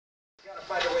Gotta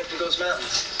find a way through those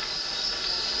mountains.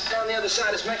 Down the other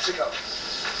side is Mexico.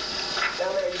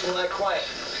 Down there you can lie quiet.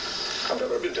 I've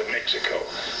never been to Mexico.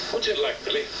 What's it like,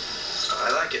 Billy?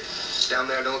 I like it. Down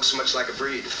there I don't look so much like a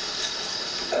breed.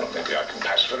 Well, maybe I can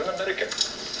pass for an American.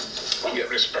 We'll get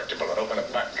respectable and open a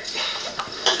bank.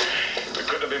 We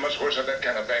couldn't be much worse at that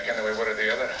kind of bank than we were at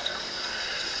the other.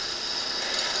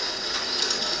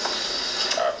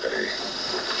 Ah, Billy.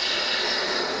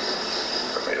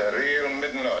 We made a real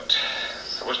mid-note.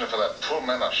 If it wasn't for that poor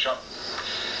man I shot,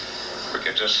 we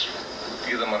could just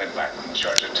give the money back and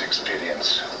charge it to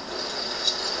experience.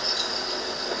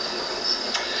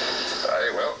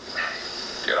 Aye, well,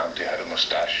 your auntie had a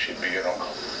mustache. She'd be your uncle.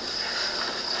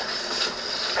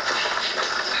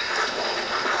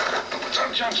 What's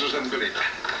our chances then, Billy?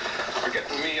 For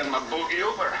getting me and my bogey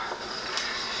over?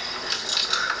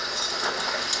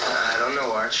 I don't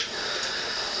know, Arch.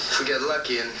 If we get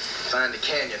lucky and find a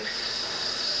canyon,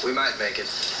 we might make it.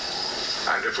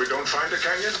 And if we don't find a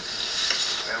canyon?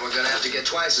 Then we're gonna have to get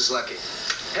twice as lucky.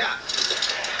 Yeah.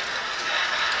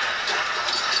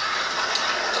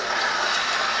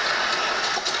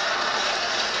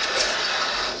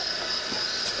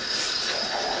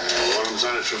 One of them's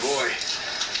on a travois.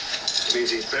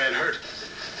 Means he's bad hurt.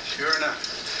 Sure enough.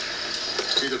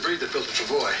 Be the breed that built the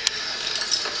travois.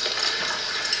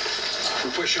 If we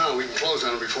push on, we can close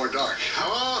on him before dark.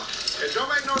 Oh, it don't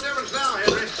make no difference now,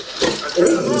 Henry. A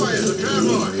travois is a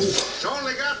travois. It's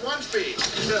only got one speed.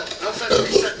 Still, no sense in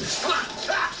me sitting. Come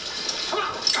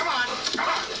on. Come on. Come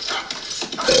on.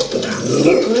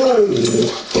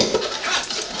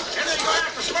 Henry, you're gonna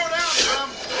have to slow down some.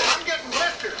 I'm getting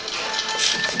blistered.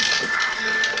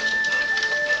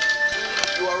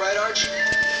 You all right, Arch?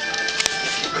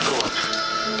 Keep it going.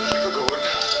 Keep it going.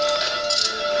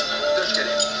 Just get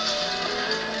in.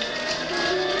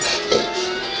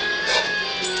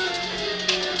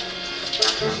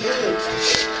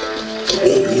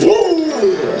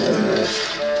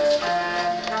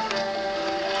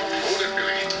 Hold it,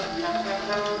 Billy.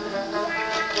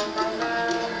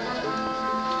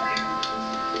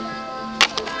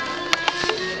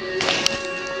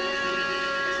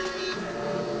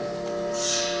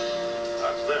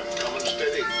 That's them coming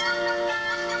steady.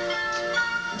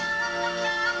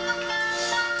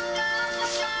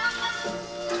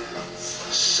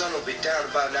 Sun will be down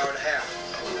about an hour and a half.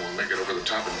 We'll make it over the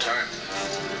top in time.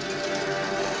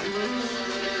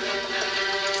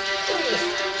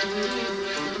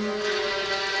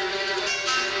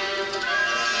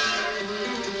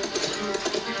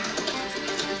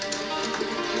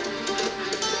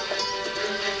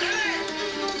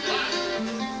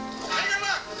 Take a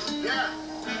look. Yeah.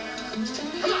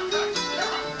 Come on.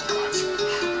 Come on.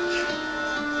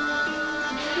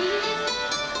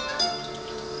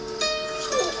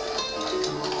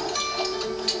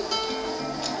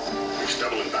 He's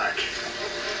doubling back.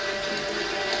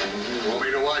 Want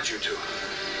me to watch you two?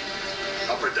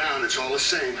 Up or down, it's all the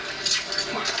same.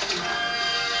 Come on.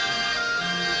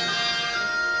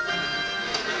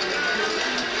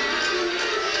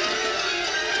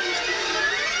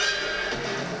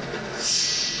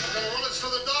 Well, it's to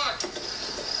the dark.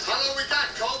 How long we got,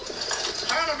 Cope?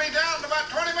 Sun will be down in about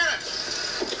 20 minutes.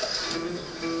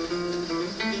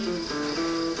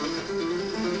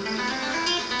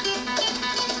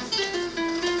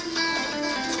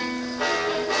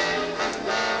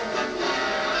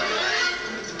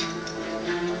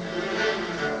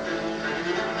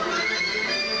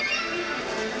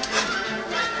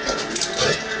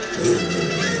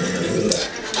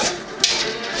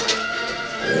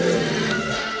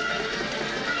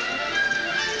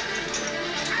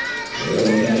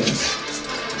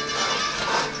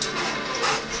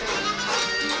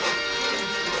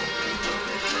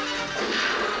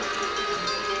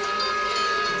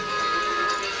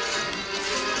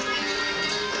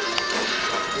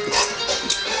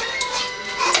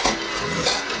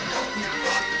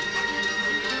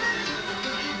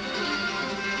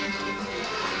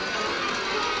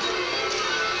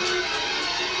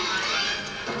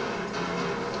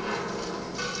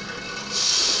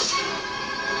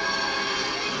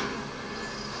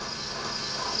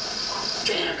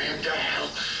 Damn him to hell.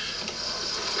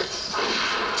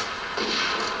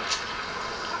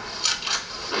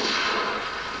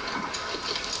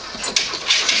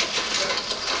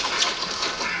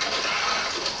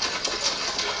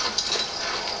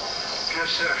 Yes,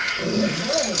 sir.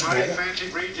 Mighty fancy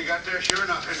breed you got there, sure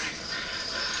enough, Henry.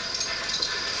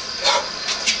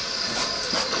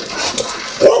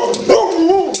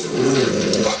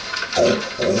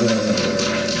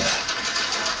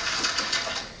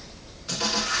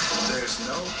 There's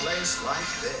no place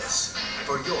like this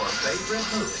for your favorite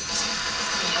movies.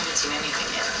 I haven't seen anything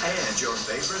yet. And your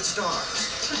favorite stars.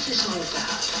 What's this all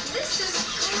about? This is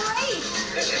great!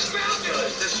 This is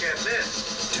fabulous. This can't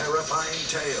miss. Terrifying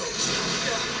tales.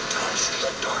 Touch the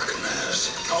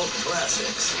darkness. Cult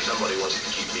classics. Somebody wants to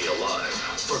keep me alive.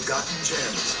 Forgotten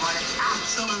gems. My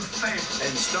absolute favorite.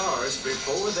 And stars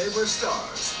before they were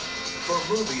stars. For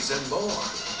movies and more,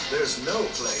 there's no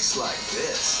place like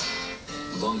this.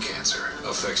 Lung cancer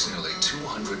affects nearly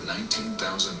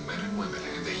 219,000 men and women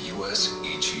in the U.S.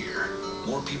 each year.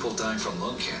 More people die from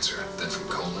lung cancer than from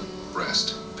colon,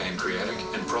 breast, pancreatic,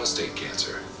 and prostate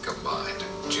cancer combined.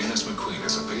 Janice McQueen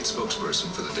is a paid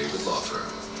spokesperson for the David Law Firm.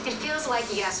 It feels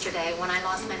like yesterday when I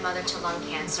lost my mother to lung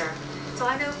cancer. So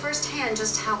I know firsthand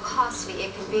just how costly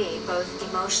it can be, both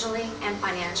emotionally and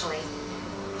financially.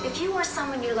 If you or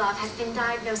someone you love has been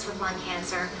diagnosed with lung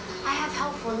cancer, I have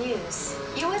helpful news.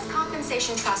 U.S.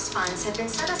 compensation trust funds have been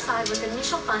set aside with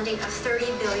initial funding of $30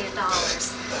 billion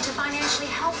to financially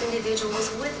help individuals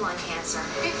with lung cancer.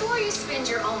 Before you spend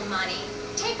your own money,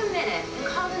 take a minute and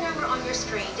call the number on your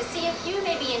screen to see if you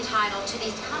may be entitled to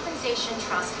these compensation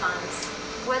trust funds.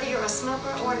 Whether you're a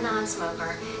smoker or a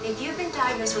non-smoker, if you've been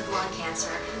diagnosed with lung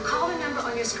cancer, call the number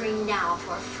on your screen now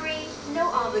for a free,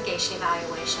 no-obligation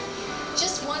evaluation.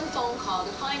 Just one phone call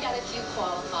to find out if you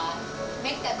qualify.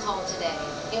 Make that call today.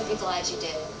 You'll be glad you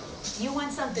did. You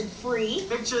want something free?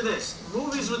 Picture this,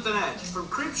 movies with an edge, from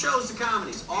creep shows to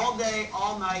comedies, all day,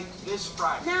 all night, this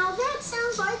Friday. Now that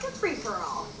sounds like a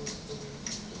free-for-all.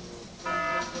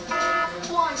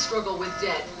 Why struggle with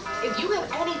debt? If you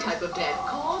have any type of debt,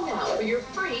 call now for your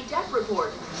free debt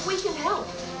report. We can help.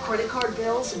 Credit card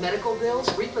bills, medical bills,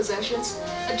 repossessions.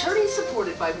 Attorneys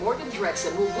supported by Morgan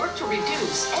Drexen will work to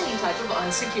reduce any type of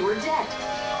unsecured debt.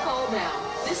 Call now.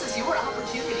 This is your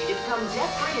opportunity to become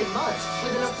debt-free in months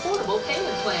with an affordable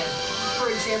payment plan. For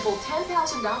example, $10,000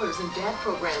 in debt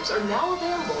programs are now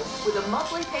available with a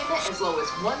monthly payment as low as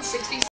 $166.